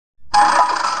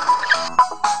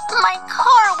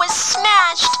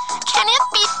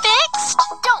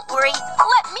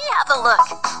look.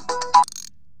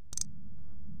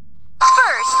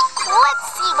 First, let's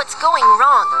see what's going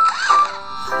wrong.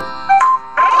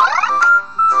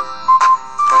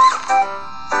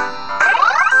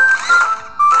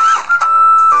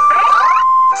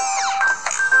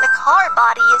 The car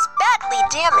body is badly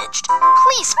damaged.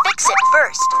 Please fix it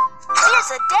first.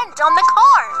 There's a dent on the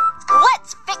car.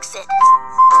 Let's fix it.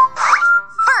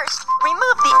 First,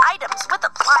 remove the items with a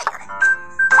plier.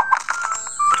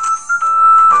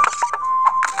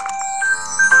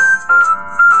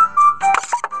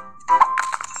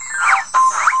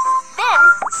 Then,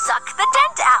 suck the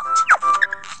dent out.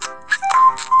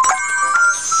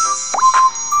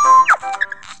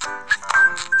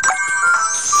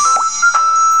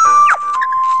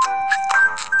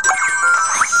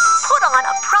 Put on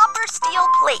a proper steel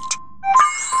plate.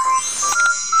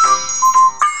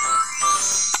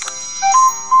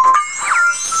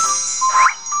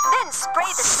 Then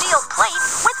spray the steel plate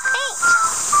with paint.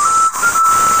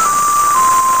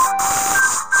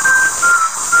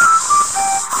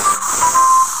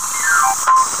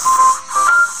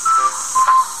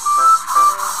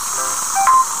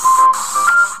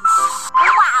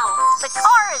 Wow, the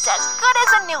car is as good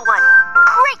as a new one.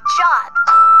 Great job.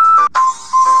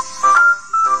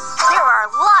 There are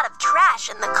a lot of trash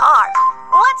in the car.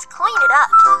 Let's clean it up.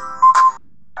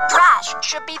 Trash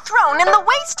should be thrown in the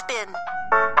waste bin.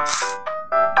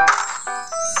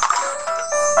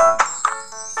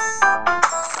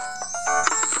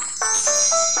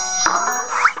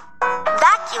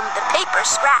 Vacuum the paper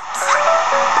scraps.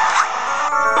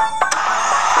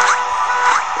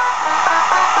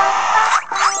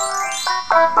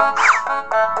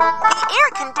 The air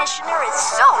conditioner is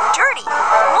so dirty.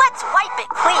 Let's wipe it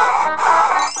clean.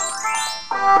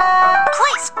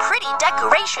 Place pretty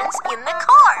decorations in the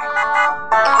car.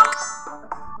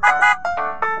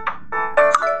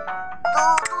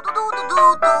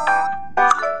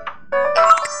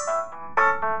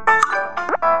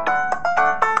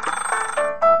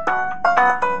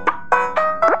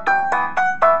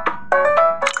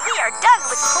 We are done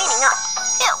with cleaning up.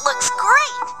 It looks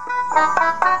great.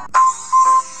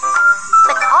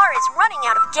 The car is running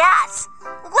out of gas.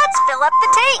 Let's fill up the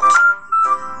tank.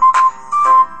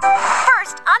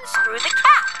 First, unscrew the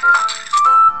cap.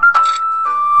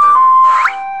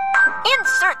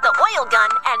 Insert the oil gun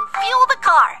and fuel the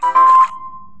car.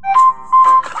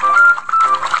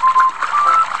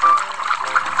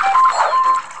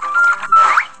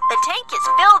 The tank is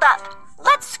filled up.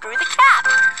 Let's screw the cap.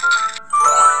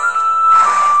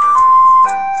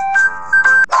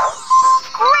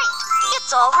 Great!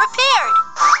 It's all repaired.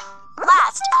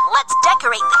 Last, let's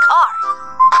decorate the car.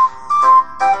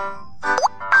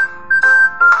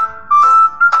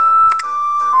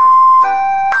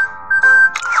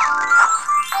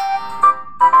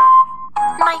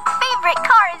 My favorite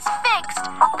car is fixed.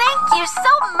 Thank you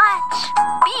so much.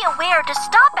 Be aware to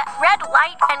stop at red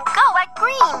light and go at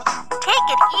green. Take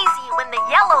it easy when the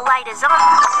yellow light is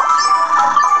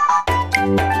on.